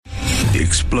The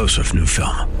explosive new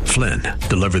film, Flynn,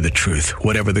 deliver the truth,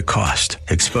 whatever the cost.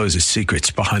 Exposes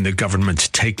secrets behind the government's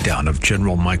takedown of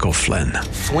General Michael Flynn.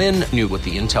 Flynn knew what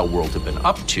the intel world had been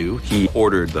up to. He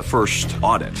ordered the first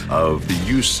audit of the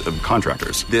use of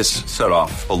contractors. This set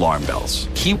off alarm bells.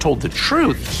 He told the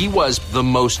truth. He was the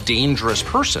most dangerous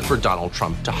person for Donald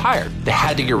Trump to hire. They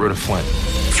had to get rid of Flynn.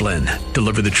 Flynn,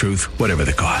 deliver the truth, whatever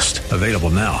the cost. Available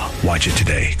now. Watch it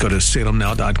today. Go to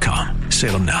salemnow.com.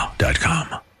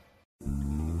 salemnow.com.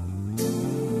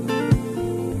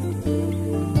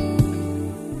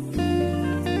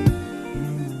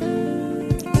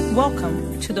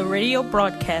 Welcome to the radio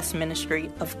broadcast ministry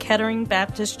of Kettering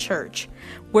Baptist Church,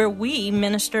 where we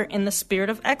minister in the spirit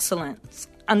of excellence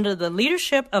under the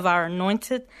leadership of our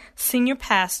anointed senior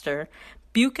pastor,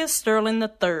 Bucas Sterling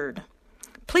III.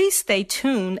 Please stay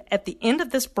tuned at the end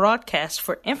of this broadcast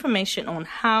for information on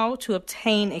how to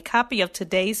obtain a copy of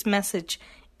today's message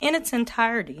in its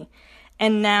entirety.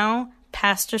 And now,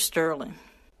 Pastor Sterling.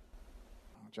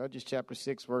 Judges chapter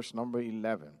 6, verse number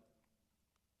 11.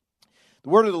 The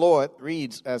word of the Lord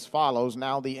reads as follows: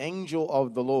 Now the angel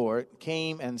of the Lord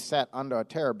came and sat under a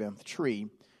terebinth tree,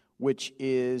 which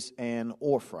is an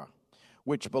Ophrah,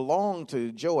 which belonged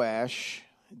to Joash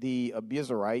the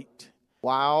Abiezrite,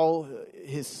 while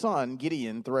his son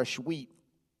Gideon threshed wheat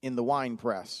in the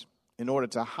winepress, in order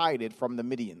to hide it from the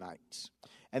Midianites.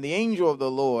 And the angel of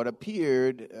the Lord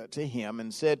appeared to him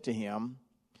and said to him,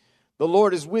 The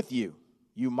Lord is with you,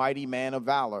 you mighty man of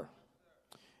valor.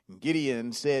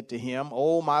 Gideon said to him,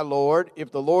 O my Lord, if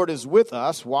the Lord is with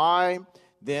us, why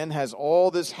then has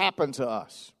all this happened to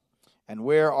us? And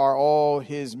where are all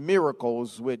his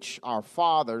miracles which our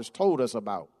fathers told us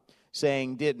about,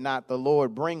 saying, Did not the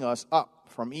Lord bring us up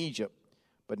from Egypt?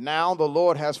 But now the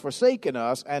Lord has forsaken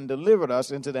us and delivered us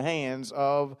into the hands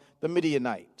of the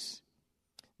Midianites.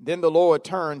 Then the Lord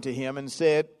turned to him and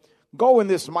said, Go in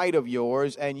this might of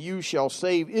yours, and you shall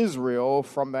save Israel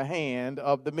from the hand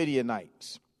of the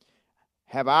Midianites.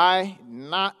 Have I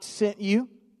not sent you?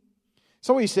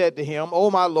 So he said to him,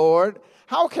 O my Lord,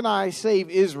 how can I save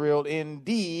Israel?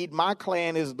 Indeed, my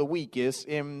clan is the weakest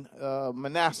in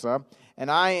Manasseh, and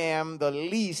I am the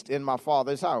least in my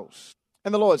father's house.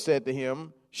 And the Lord said to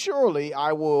him, Surely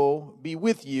I will be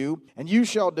with you, and you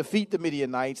shall defeat the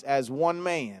Midianites as one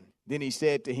man. Then he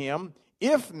said to him,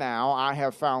 If now I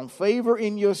have found favor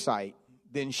in your sight,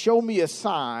 then show me a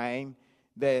sign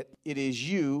that it is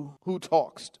you who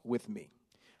talks with me.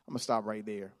 I'm going to stop right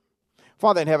there.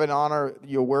 Father in heaven, honor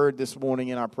your word this morning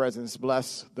in our presence.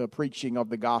 Bless the preaching of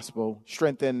the gospel.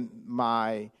 Strengthen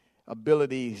my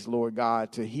abilities, Lord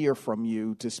God, to hear from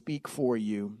you, to speak for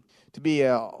you, to be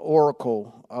an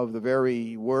oracle of the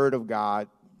very word of God.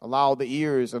 Allow the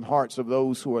ears and hearts of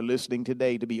those who are listening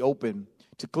today to be open,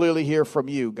 to clearly hear from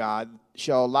you, God.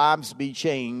 Shall lives be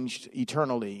changed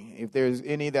eternally? If there's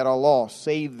any that are lost,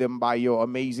 save them by your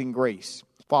amazing grace.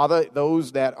 Father,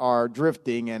 those that are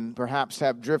drifting and perhaps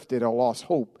have drifted or lost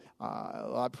hope,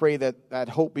 I pray that that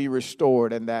hope be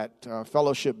restored and that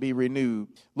fellowship be renewed.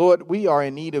 Lord, we are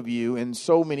in need of you in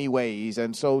so many ways.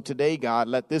 And so today, God,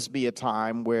 let this be a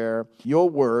time where your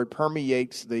word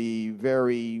permeates the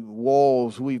very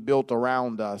walls we've built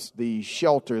around us, the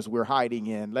shelters we're hiding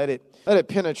in. Let it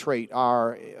penetrate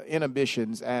our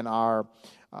inhibitions and our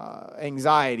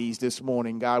anxieties this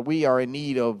morning, God. We are in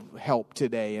need of help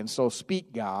today. And so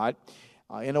speak, God,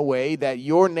 in a way that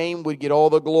your name would get all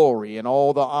the glory and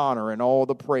all the honor and all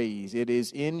the praise. It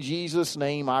is in Jesus'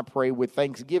 name I pray with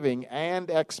thanksgiving and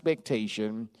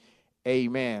expectation.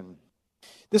 Amen.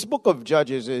 This book of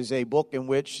Judges is a book in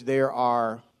which there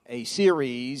are a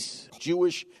series,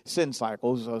 Jewish sin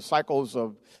cycles, cycles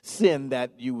of sin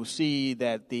that you will see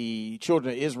that the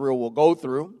children of Israel will go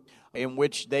through, in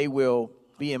which they will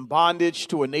be in bondage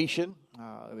to a nation.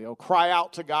 They'll cry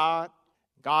out to God.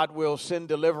 God will send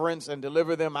deliverance and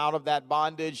deliver them out of that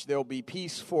bondage. There'll be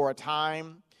peace for a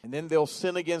time. And then they'll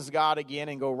sin against God again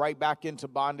and go right back into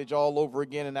bondage all over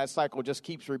again. And that cycle just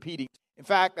keeps repeating. In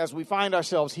fact, as we find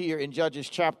ourselves here in Judges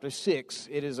chapter 6,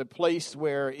 it is a place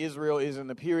where Israel is in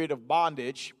the period of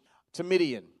bondage to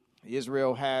Midian.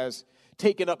 Israel has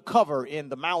taken up cover in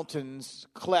the mountains,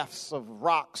 clefts of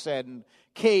rocks and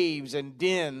caves and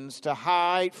dens to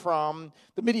hide from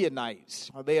the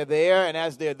Midianites. They are there, and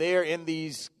as they're there in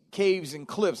these caves and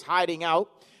cliffs hiding out,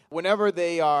 whenever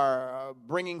they are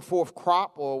bringing forth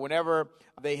crop or whenever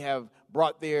they have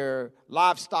brought their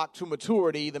livestock to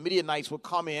maturity, the Midianites will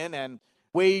come in and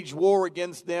wage war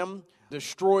against them,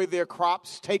 destroy their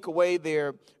crops, take away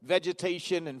their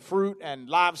vegetation and fruit and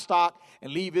livestock,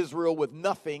 and leave Israel with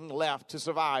nothing left to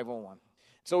survive on.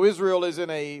 So Israel is in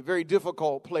a very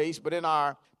difficult place, but in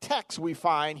our text we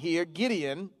find here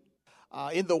Gideon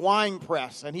in the wine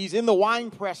press, and he's in the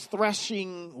wine press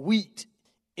threshing wheat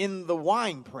in the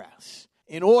wine press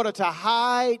in order to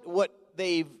hide what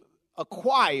they've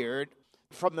acquired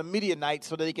from the Midianites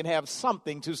so that they can have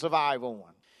something to survive on.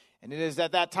 And it is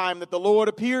at that time that the Lord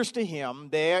appears to him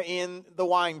there in the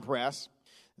wine press.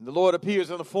 And the Lord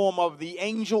appears in the form of the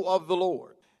angel of the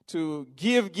Lord to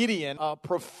give Gideon a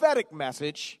prophetic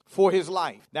message for his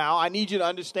life. Now, I need you to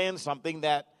understand something,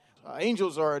 that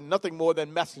angels are nothing more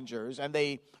than messengers, and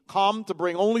they come to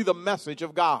bring only the message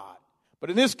of God.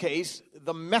 But in this case,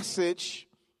 the message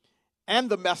and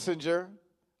the messenger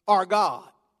are God.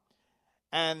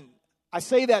 And I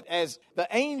say that as the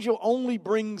angel only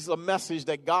brings a message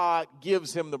that God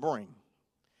gives him to bring.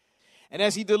 And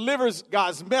as he delivers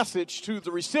God's message to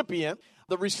the recipient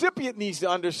needs to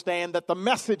understand that the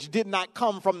message did not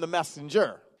come from the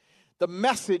messenger. The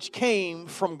message came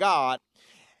from God.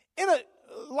 In a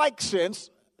like sense,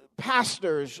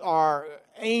 pastors are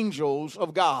angels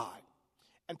of God.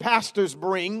 And pastors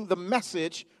bring the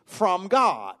message from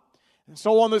God. And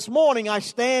so on this morning, I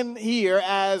stand here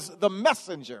as the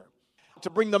messenger to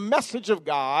bring the message of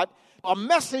God, a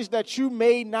message that you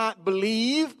may not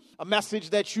believe, a message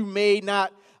that you may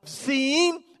not have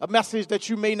seen, a message that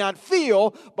you may not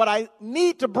feel, but I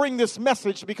need to bring this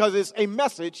message because it's a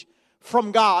message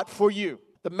from God for you.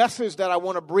 The message that I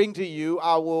want to bring to you,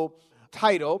 I will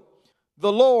title,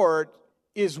 "The Lord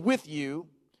is with you,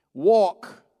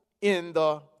 walk in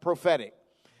the prophetic."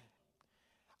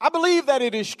 I believe that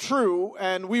it is true,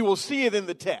 and we will see it in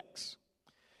the text,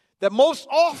 that most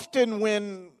often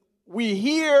when we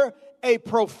hear a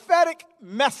prophetic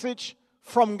message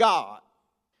from God,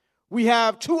 we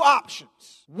have two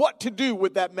options what to do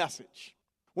with that message.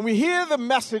 When we hear the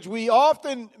message, we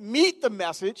often meet the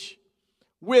message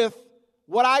with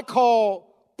what I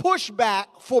call pushback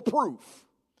for proof.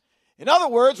 In other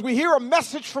words, we hear a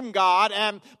message from God,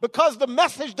 and because the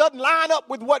message doesn't line up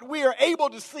with what we are able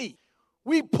to see,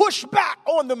 we push back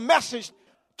on the message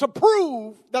to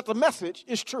prove that the message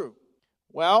is true.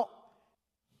 Well,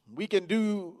 we can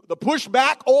do the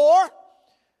pushback, or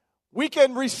we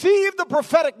can receive the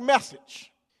prophetic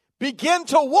message, begin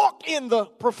to walk in the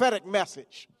prophetic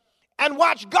message, and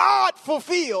watch God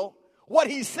fulfill what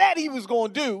he said he was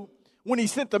going to do when he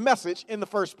sent the message in the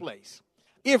first place.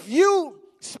 If you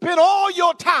spend all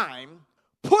your time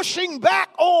pushing back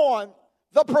on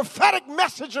the prophetic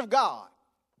message of God,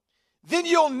 then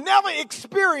you'll never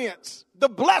experience the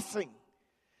blessing.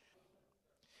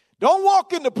 Don't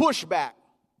walk in the pushback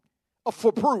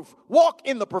for proof. Walk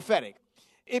in the prophetic.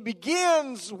 It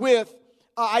begins with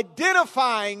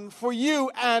identifying for you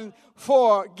and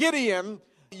for Gideon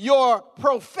your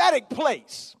prophetic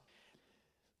place.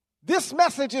 This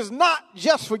message is not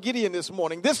just for Gideon this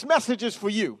morning. This message is for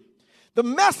you. The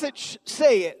message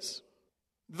says,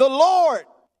 "The Lord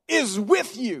is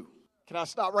with you." Can I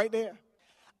stop right there?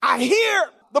 I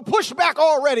hear the pushback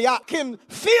already. I can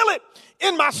feel it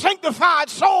in my sanctified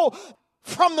soul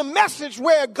from the message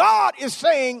where God is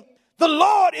saying, "The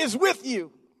Lord is with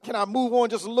you." Can I move on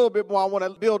just a little bit more? I want to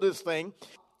build this thing.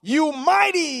 "You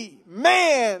mighty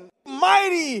man,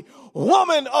 mighty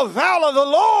woman of valor, the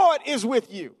Lord is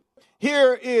with you."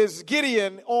 Here is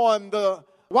Gideon on the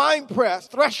wine press,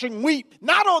 threshing wheat,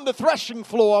 not on the threshing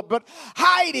floor, but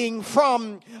hiding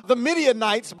from the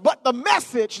Midianites. But the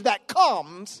message that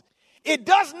comes, it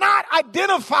does not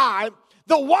identify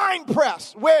the wine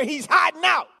press where he's hiding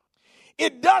out.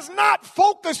 It does not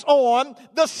focus on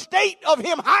the state of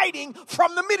him hiding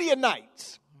from the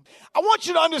Midianites. I want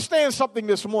you to understand something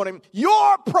this morning.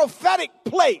 Your prophetic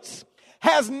place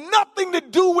has nothing to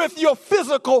do with your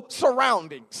physical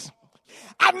surroundings.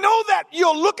 I know that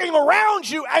you're looking around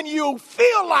you and you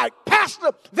feel like,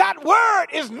 "Pastor, that word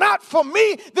is not for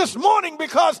me this morning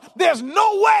because there's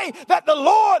no way that the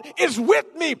Lord is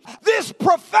with me." This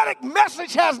prophetic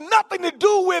message has nothing to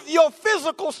do with your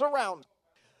physical surroundings.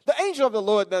 The angel of the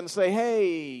Lord doesn't say,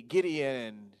 "Hey,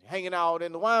 Gideon, hanging out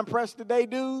in the wine press today,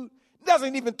 dude." It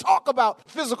doesn't even talk about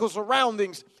physical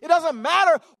surroundings. It doesn't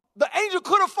matter. The angel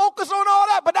could have focused on all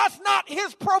that, but that's not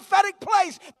his prophetic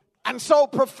place. And so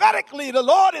prophetically, the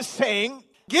Lord is saying,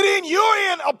 Gideon,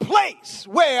 you're in a place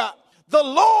where the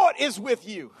Lord is with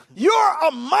you. You're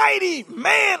a mighty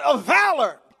man of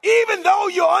valor. Even though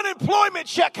your unemployment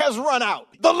check has run out,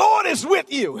 the Lord is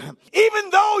with you. Even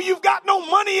though you've got no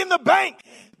money in the bank,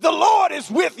 the Lord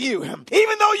is with you.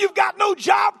 Even though you've got no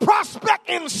job prospect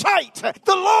in sight,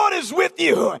 the Lord is with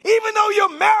you. Even though your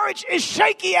marriage is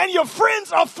shaky and your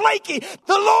friends are flaky,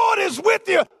 the Lord is with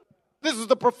you. This is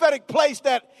the prophetic place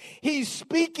that he's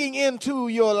speaking into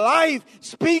your life,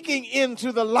 speaking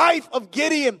into the life of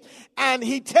Gideon. And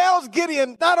he tells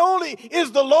Gideon, not only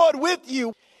is the Lord with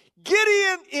you,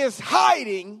 Gideon is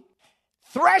hiding,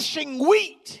 threshing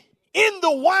wheat in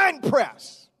the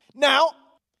winepress. Now,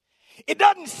 it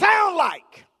doesn't sound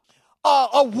like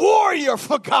a warrior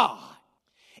for God.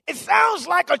 It sounds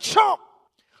like a chump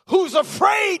who's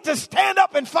afraid to stand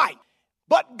up and fight.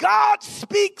 But God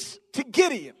speaks to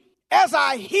Gideon. As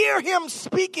I hear him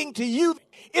speaking to you,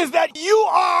 is that you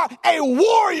are a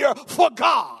warrior for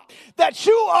God. That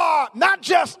you are not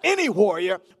just any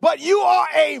warrior, but you are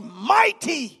a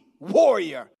mighty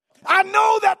warrior. I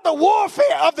know that the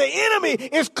warfare of the enemy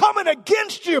is coming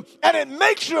against you, and it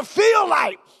makes you feel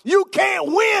like you can't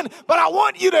win. But I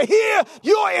want you to hear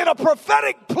you're in a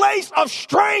prophetic place of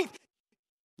strength.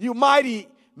 You mighty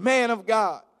man of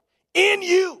God. In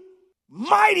you,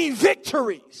 mighty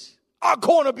victories are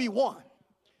going to be won.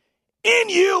 In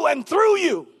you and through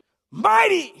you,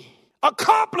 mighty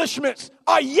accomplishments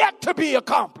are yet to be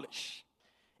accomplished.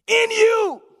 In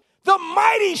you, the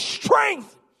mighty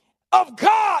strength of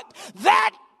God,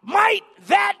 that might,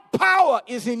 that power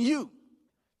is in you.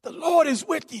 The Lord is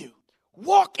with you.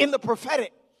 Walk in the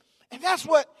prophetic. And that's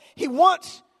what he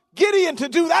wants Gideon to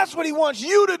do. That's what he wants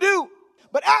you to do.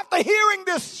 But after hearing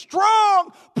this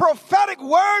strong prophetic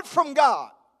word from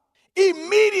God,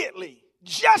 immediately,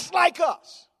 just like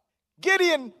us,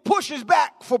 Gideon pushes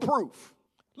back for proof.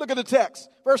 Look at the text,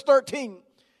 verse 13.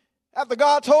 After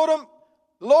God told him,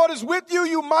 the Lord is with you,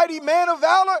 you mighty man of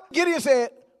valor, Gideon said,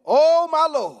 oh my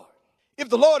Lord, if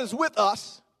the Lord is with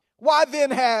us, why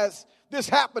then has this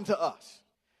happened to us?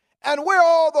 And where are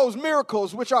all those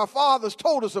miracles which our fathers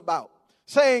told us about,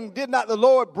 saying, did not the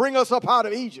Lord bring us up out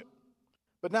of Egypt?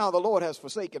 But now the Lord has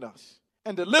forsaken us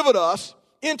and delivered us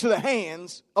into the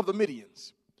hands of the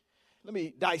Midians. Let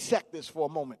me dissect this for a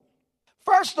moment.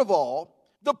 First of all,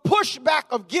 the pushback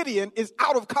of Gideon is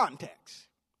out of context.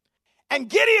 And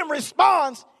Gideon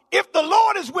responds, if the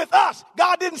Lord is with us,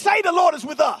 God didn't say the Lord is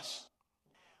with us.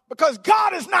 Because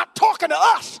God is not talking to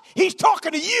us, he's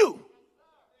talking to you.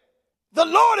 The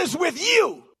Lord is with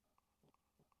you.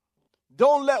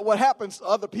 Don't let what happens to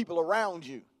other people around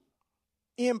you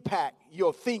impact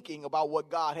your thinking about what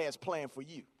God has planned for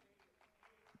you.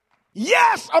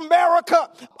 Yes, America,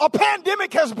 a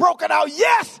pandemic has broken out.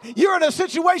 Yes, you're in a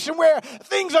situation where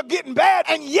things are getting bad.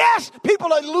 And yes,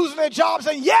 people are losing their jobs.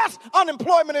 And yes,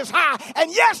 unemployment is high.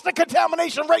 And yes, the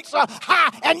contamination rates are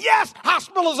high. And yes,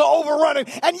 hospitals are overrunning.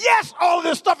 And yes, all of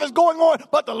this stuff is going on.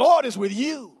 But the Lord is with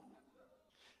you.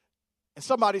 And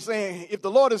somebody's saying, if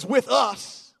the Lord is with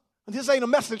us, this ain't a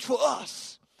message for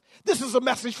us. This is a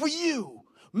message for you.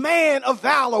 Man of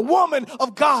valor, woman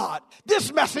of God.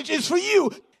 This message is for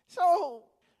you. So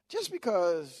just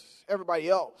because everybody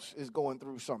else is going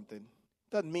through something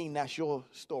doesn't mean that's your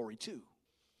story too.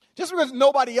 Just because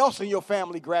nobody else in your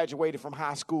family graduated from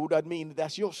high school doesn't mean that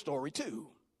that's your story too.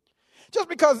 Just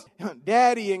because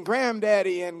daddy and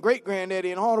granddaddy and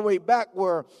great-granddaddy and all the way back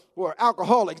were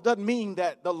alcoholics doesn't mean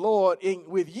that the Lord ain't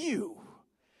with you.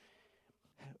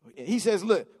 He says,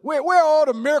 look, where are all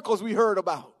the miracles we heard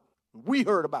about? We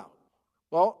heard about.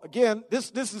 Well, again,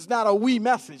 this is not a we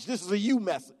message. This is a you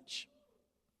message.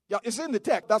 Yeah, it's in the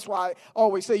text. That's why I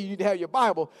always say you need to have your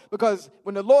Bible. Because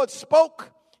when the Lord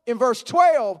spoke in verse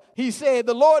 12, he said,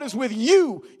 the Lord is with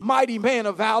you, mighty man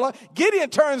of valor.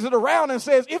 Gideon turns it around and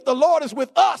says, if the Lord is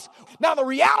with us. Now, the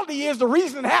reality is the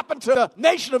reason it happened to the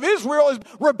nation of Israel is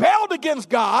rebelled against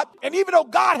God. And even though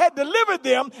God had delivered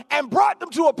them and brought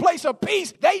them to a place of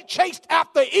peace, they chased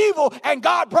after evil and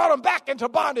God brought them back into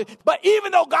bondage. But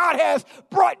even though God has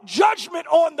brought judgment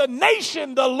on the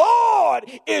nation, the Lord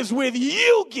is with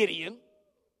you, Gideon.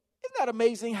 Isn't that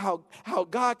amazing how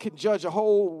God can judge a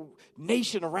whole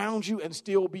nation around you and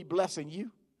still be blessing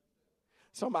you?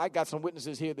 I got some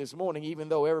witnesses here this morning. Even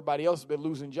though everybody else has been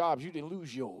losing jobs, you didn't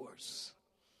lose yours.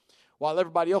 While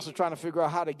everybody else was trying to figure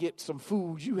out how to get some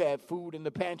food, you had food in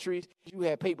the pantries, you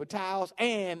had paper towels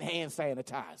and hand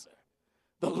sanitizer.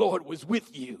 The Lord was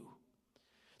with you.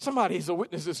 Somebody is a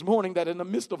witness this morning that in the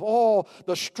midst of all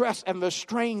the stress and the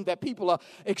strain that people are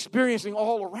experiencing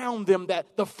all around them,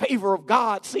 that the favor of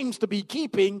God seems to be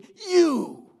keeping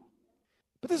you.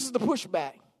 But this is the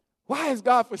pushback. Why has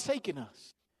God forsaken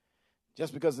us?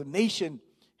 Just because the nation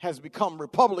has become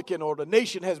Republican or the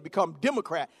nation has become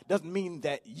Democrat doesn't mean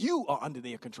that you are under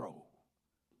their control.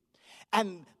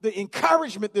 And the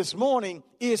encouragement this morning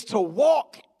is to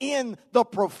walk in the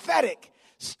prophetic.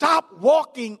 Stop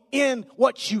walking in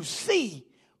what you see,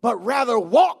 but rather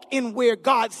walk in where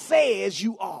God says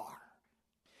you are.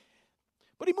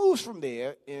 But he moves from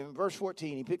there in verse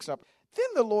 14. He picks up. Then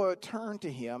the Lord turned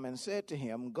to him and said to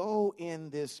him, go in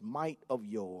this might of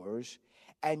yours,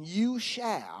 and you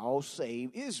shall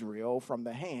save Israel from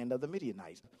the hand of the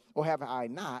Midianites. Or have I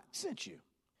not sent you?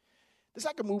 The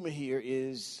second movement here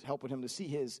is helping him to see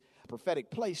his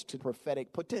prophetic place to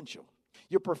prophetic potential.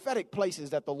 Your prophetic place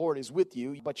is that the Lord is with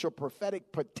you, but your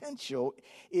prophetic potential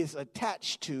is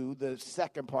attached to the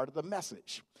second part of the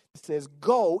message. It says,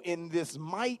 go in this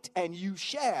might, and you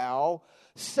shall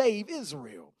save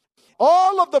Israel.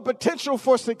 All of the potential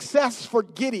for success for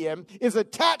Gideon is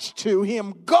attached to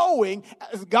him going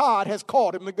as God has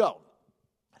called him to go.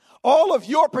 All of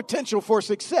your potential for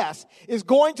success is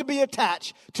going to be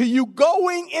attached to you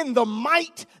going in the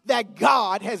might that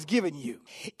God has given you.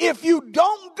 If you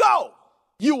don't go,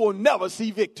 you will never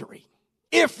see victory.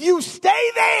 If you stay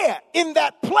there in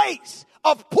that place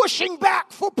of pushing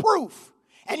back for proof,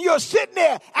 and you're sitting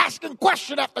there asking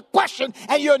question after question,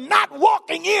 and you're not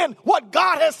walking in what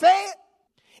God has said,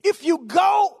 if you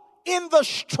go in the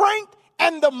strength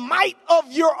and the might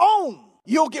of your own,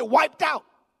 you'll get wiped out.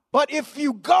 But if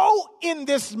you go in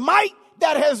this might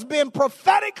that has been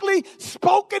prophetically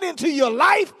spoken into your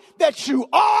life, that you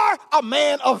are a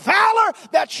man of valor,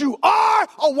 that you are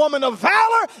a woman of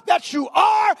valor, that you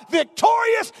are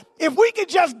victorious. If we could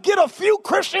just get a few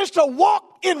Christians to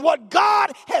walk in what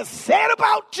God has said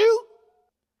about you,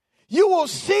 you will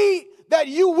see that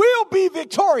you will be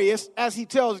victorious, as he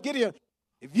tells Gideon.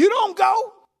 If you don't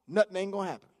go, nothing ain't going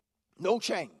to happen. No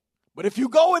change. But if you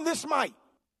go in this might,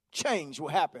 change will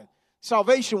happen.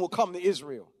 Salvation will come to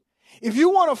Israel. If you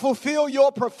want to fulfill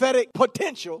your prophetic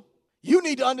potential, you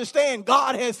need to understand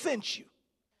God has sent you.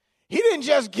 He didn't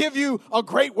just give you a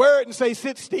great word and say,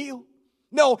 sit still.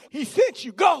 No, he sent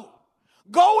you. Go.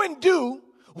 Go and do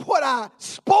what I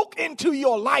spoke into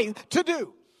your life to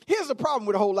do. Here's the problem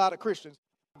with a whole lot of Christians.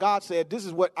 God said, this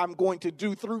is what I'm going to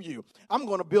do through you. I'm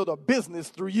going to build a business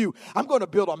through you. I'm going to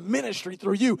build a ministry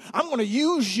through you. I'm going to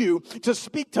use you to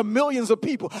speak to millions of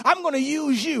people. I'm going to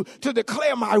use you to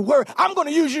declare my word. I'm going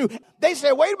to use you. They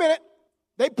said, wait a minute.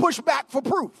 They pushed back for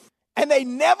proof. And they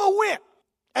never went.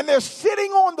 And they're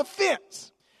sitting on the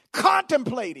fence,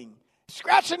 contemplating,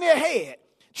 scratching their head,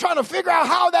 trying to figure out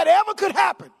how that ever could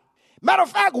happen. Matter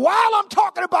of fact, while I'm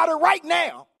talking about it right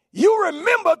now, you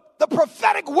remember the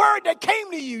prophetic word that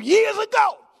came to you years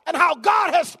ago and how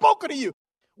God has spoken to you.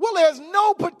 Well, there's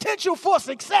no potential for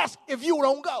success if you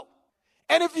don't go.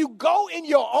 And if you go in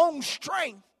your own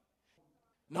strength,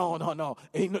 no.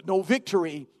 Ain't no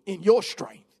victory in your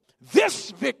strength.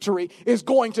 This victory is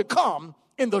going to come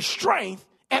in the strength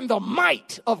and the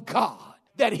might of God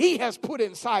that he has put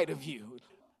inside of you.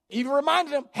 Even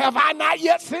reminded them, have I not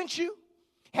yet sent you?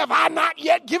 Have I not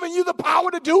yet given you the power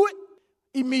to do it?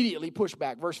 Immediately push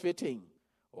back. Verse 15.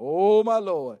 Oh, my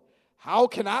Lord, how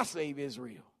can I save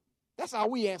Israel? That's how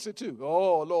we answer too.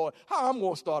 Oh, Lord, how I'm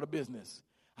going to start a business?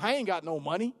 I ain't got no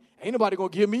money. Ain't nobody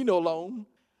going to give me no loan.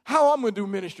 How I'm going to do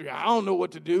ministry? I don't know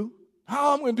what to do.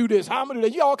 How I'm going to do this? How I'm going to do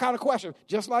that? You all kind of questions,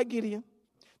 just like Gideon.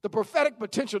 The prophetic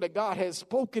potential that God has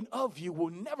spoken of you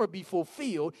will never be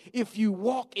fulfilled if you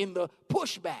walk in the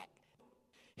pushback.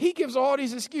 He gives all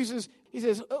these excuses. He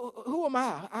says, who am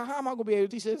I? How am I going to be able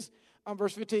to? He says,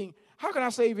 verse 15, how can I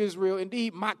save Israel?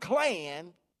 Indeed, my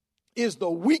clan is the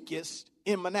weakest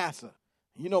in Manasseh.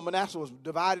 You know, Manasseh was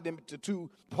divided into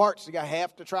two parts. You got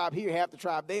half the tribe here, half the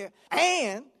tribe there.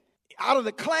 And out of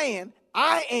the clan,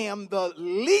 I am the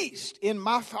least in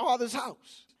my father's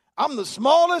house. I'm the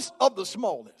smallest of the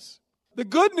smallest. The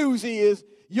good news is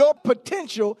your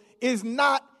potential is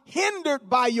not hindered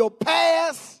by your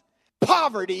past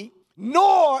poverty,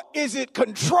 nor is it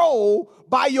controlled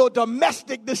by your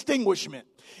domestic distinguishment.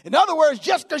 In other words,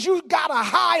 just because you got a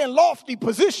high and lofty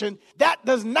position, that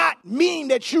does not mean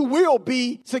that you will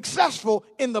be successful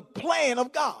in the plan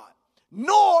of God.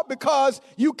 Nor because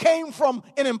you came from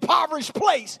an impoverished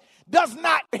place does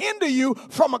not hinder you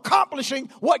from accomplishing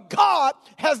what God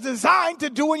has designed to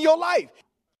do in your life.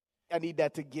 I need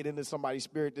that to get into somebody's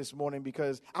spirit this morning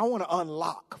because I want to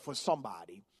unlock for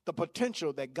somebody the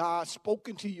potential that God spoke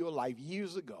into your life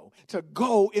years ago to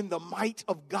go in the might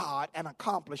of God and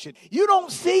accomplish it. You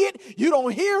don't see it, you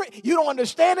don't hear it, you don't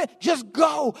understand it, just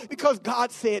go because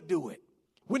God said do it.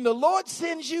 When the Lord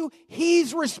sends you,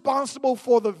 he's responsible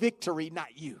for the victory,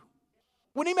 not you.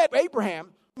 When he met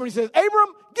Abraham, when he says, Abram,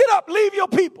 get up, leave your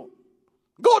people.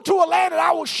 Go to a land that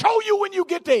I will show you when you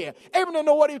get there. Abraham didn't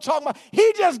know what he was talking about.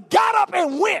 He just got up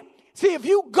and went. See, if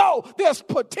you go, there's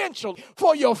potential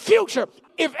for your future.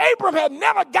 If Abram had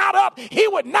never got up, he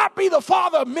would not be the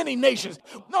father of many nations.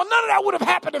 No, none of that would have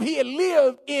happened if he had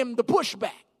lived in the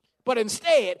pushback. But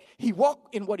instead, he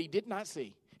walked in what he did not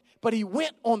see. but he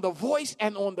went on the voice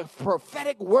and on the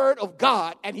prophetic word of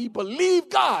God, and he believed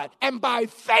God, and by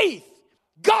faith,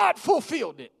 God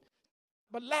fulfilled it.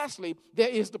 But lastly, there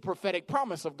is the prophetic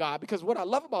promise of God, because what I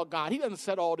love about God, he doesn't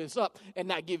set all this up and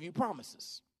not give you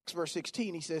promises. Verse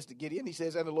 16, he says to Gideon, he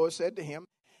says, and the Lord said to him,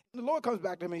 the Lord comes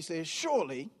back to him and he says,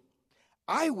 surely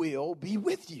I will be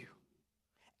with you,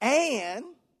 and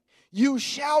you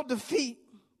shall defeat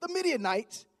the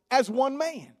Midianites as one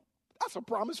man. That's a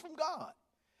promise from God.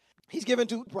 He's given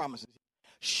two promises.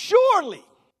 Surely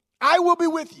I will be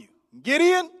with you.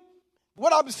 Gideon,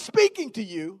 what I'm speaking to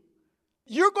you,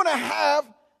 you're going to have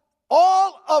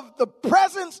all of the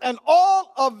presence and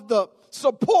all of the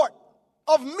support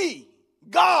of me,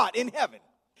 God in heaven.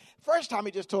 First time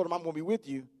he just told him, I'm going to be with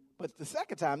you. But the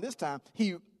second time, this time,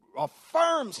 he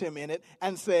affirms him in it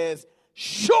and says,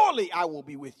 surely I will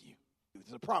be with you.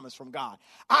 It's a promise from God.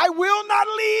 I will not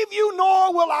leave you,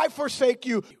 nor will I forsake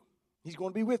you. He's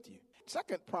going to be with you.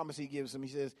 Second promise he gives him, he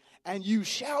says, and you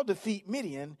shall defeat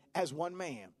Midian as one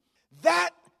man.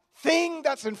 That thing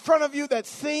that's in front of you that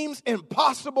seems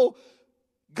impossible,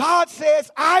 God says,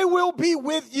 I will be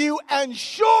with you, and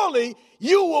surely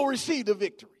you will receive the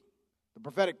victory. The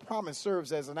prophetic promise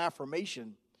serves as an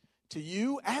affirmation to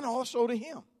you and also to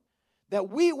him, that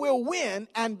we will win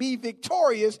and be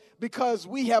victorious because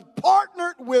we have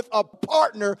partnered with a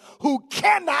partner who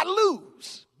cannot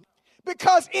lose.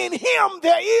 Because in him,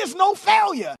 there is no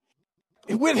failure.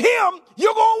 With him,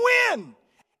 you're going to win.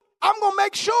 I'm going to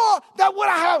make sure that what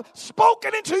I have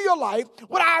spoken into your life,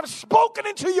 what I have spoken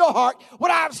into your heart, what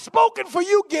I have spoken for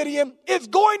you, Gideon, is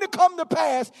going to come to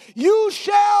pass. You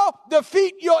shall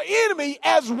defeat your enemy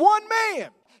as one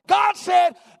man. God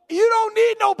said, you don't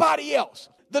need nobody else.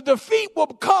 The defeat will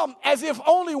come as if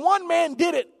only one man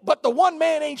did it, but the one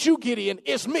man ain't you, Gideon,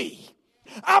 it's me.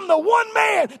 I'm the one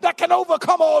man that can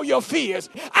overcome all your fears.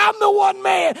 I'm the one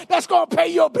man that's going to pay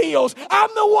your bills. I'm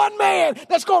the one man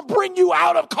that's going to bring you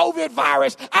out of COVID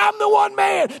virus. I'm the one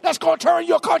man that's going to turn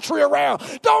your country around.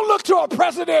 Don't look to a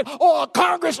president or a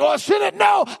Congress or a Senate.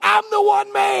 No, I'm the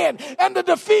one man. And the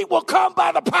defeat will come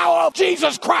by the power of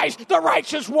Jesus Christ, the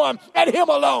righteous one, and him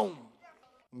alone.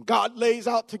 God lays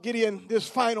out to Gideon this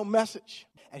final message.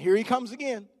 And here he comes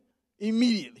again.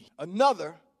 Immediately,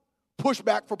 another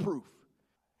pushback for proof.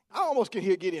 I almost can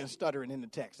hear Gideon stuttering in the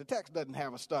text. The text doesn't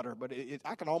have a stutter, but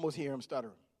I can almost hear him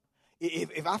stuttering.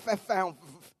 If I found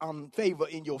favor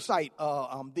in your sight,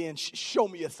 then show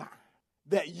me a sign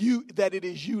that it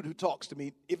is you who talks to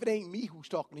me. If it ain't me who's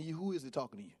talking to you, who is it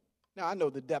talking to you? Now, I know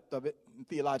the depth of it,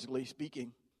 theologically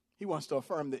speaking. He wants to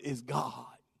affirm that it's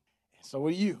God. And so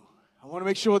are you. I want to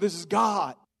make sure this is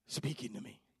God speaking to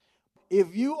me.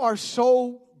 If you are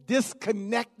so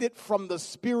disconnected from the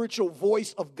spiritual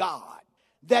voice of God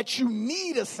that you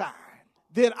need a sign,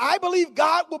 then I believe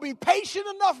God will be patient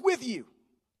enough with you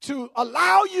to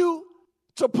allow you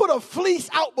to put a fleece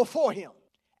out before him.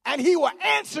 And he will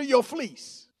answer your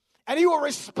fleece. And he will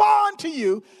respond to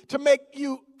you to make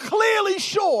you clearly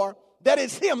sure that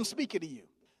it's him speaking to you.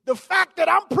 The fact that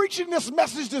I'm preaching this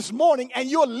message this morning and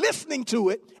you're listening to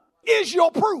it is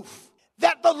your proof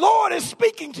that the Lord is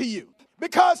speaking to you.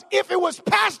 Because if it was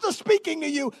Pastor speaking to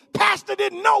you, Pastor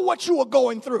didn't know what you were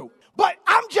going through. But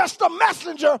I'm just a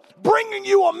messenger bringing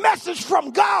you a message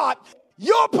from God.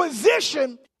 Your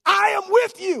position, I am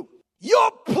with you. Your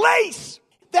place,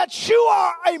 that you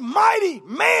are a mighty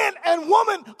man and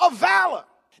woman of valor.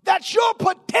 That your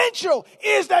potential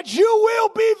is that you will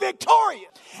be victorious.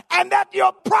 And that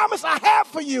your promise I have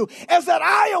for you is that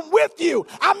I am with you.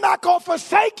 I'm not going to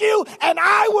forsake you, and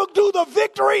I will do the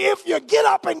victory if you get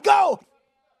up and go.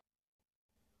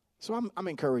 So I'm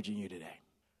encouraging you today.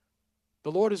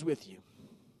 The Lord is with you.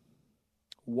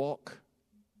 Walk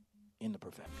in the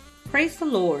prophetic. Praise the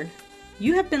Lord.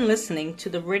 You have been listening to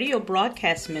the radio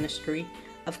broadcast ministry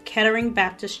of Kettering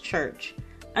Baptist Church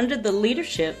under the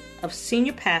leadership of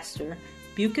Senior Pastor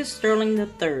Bucus Sterling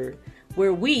III,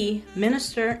 where we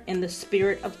minister in the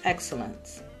spirit of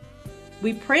excellence.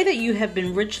 We pray that you have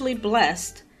been richly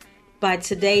blessed by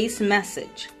today's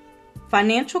message.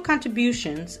 Financial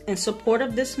contributions in support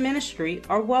of this ministry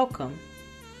are welcome.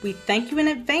 We thank you in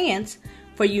advance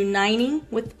for uniting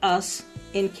with us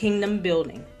in kingdom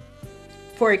building.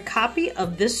 For a copy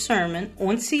of this sermon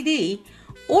on CD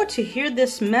or to hear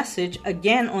this message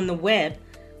again on the web,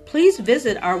 please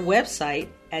visit our website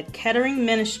at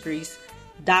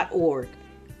ketteringministries.org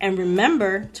and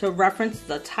remember to reference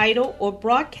the title or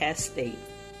broadcast date.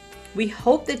 We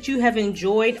hope that you have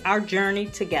enjoyed our journey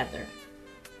together,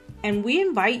 and we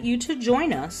invite you to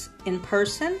join us in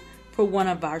person for one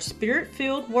of our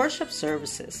Spirit-filled worship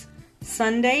services,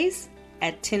 Sundays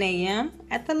at 10 a.m.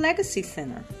 at the Legacy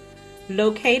Center.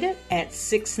 located at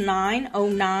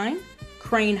 6909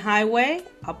 Crane Highway,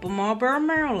 Upper Marlboro,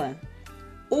 Maryland,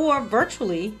 or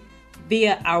virtually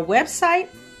via our website,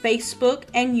 Facebook,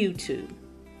 and YouTube.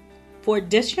 For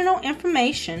additional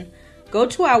information, go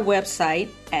to our website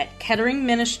at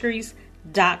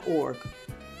ketteringministries.org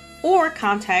or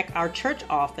contact our church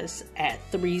office at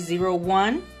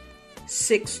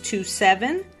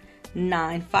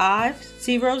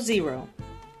 301-627-9500.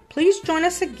 Please join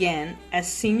us again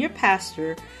as Senior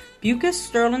Pastor Bucas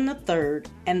Sterling III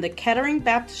and the Kettering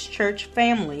Baptist Church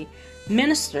family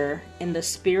minister in the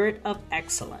spirit of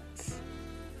excellence.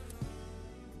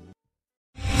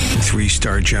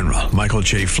 3-star General Michael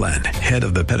J. Flynn, head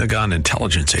of the Pentagon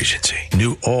Intelligence Agency,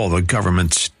 knew all the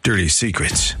government's dirty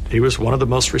secrets. He was one of the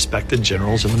most respected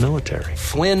generals in the military.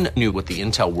 Flynn knew what the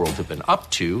intel world had been up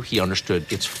to. He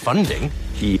understood its funding.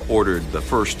 He ordered the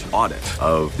first audit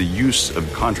of the use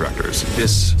of contractors.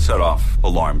 This set off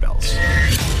alarm bells.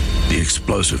 The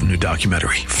explosive new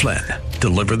documentary, Flynn,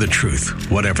 Deliver the Truth,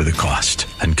 Whatever the Cost,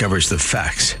 uncovers the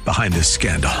facts behind this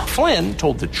scandal. Flynn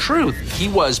told the truth. He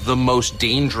was the most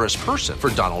dangerous person for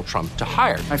Donald Trump to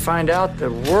hire. I find out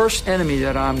the worst enemy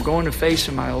that I'm going to face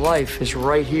in my life is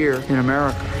right here in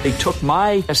America. They took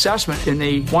my assessment and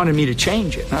they wanted me to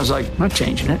change it. And I was like, I'm not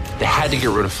changing it. They had to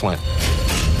get rid of Flynn.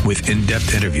 With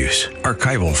in-depth interviews,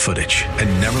 archival footage,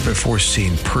 and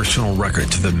never-before-seen personal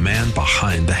records of the man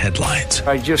behind the headlines.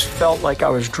 I just felt like I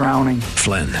was drowning.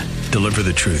 Flynn, Deliver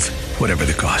the Truth, Whatever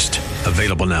the Cost.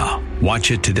 Available now.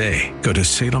 Watch it today. Go to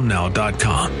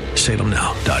salemnow.com.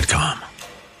 salemnow.com.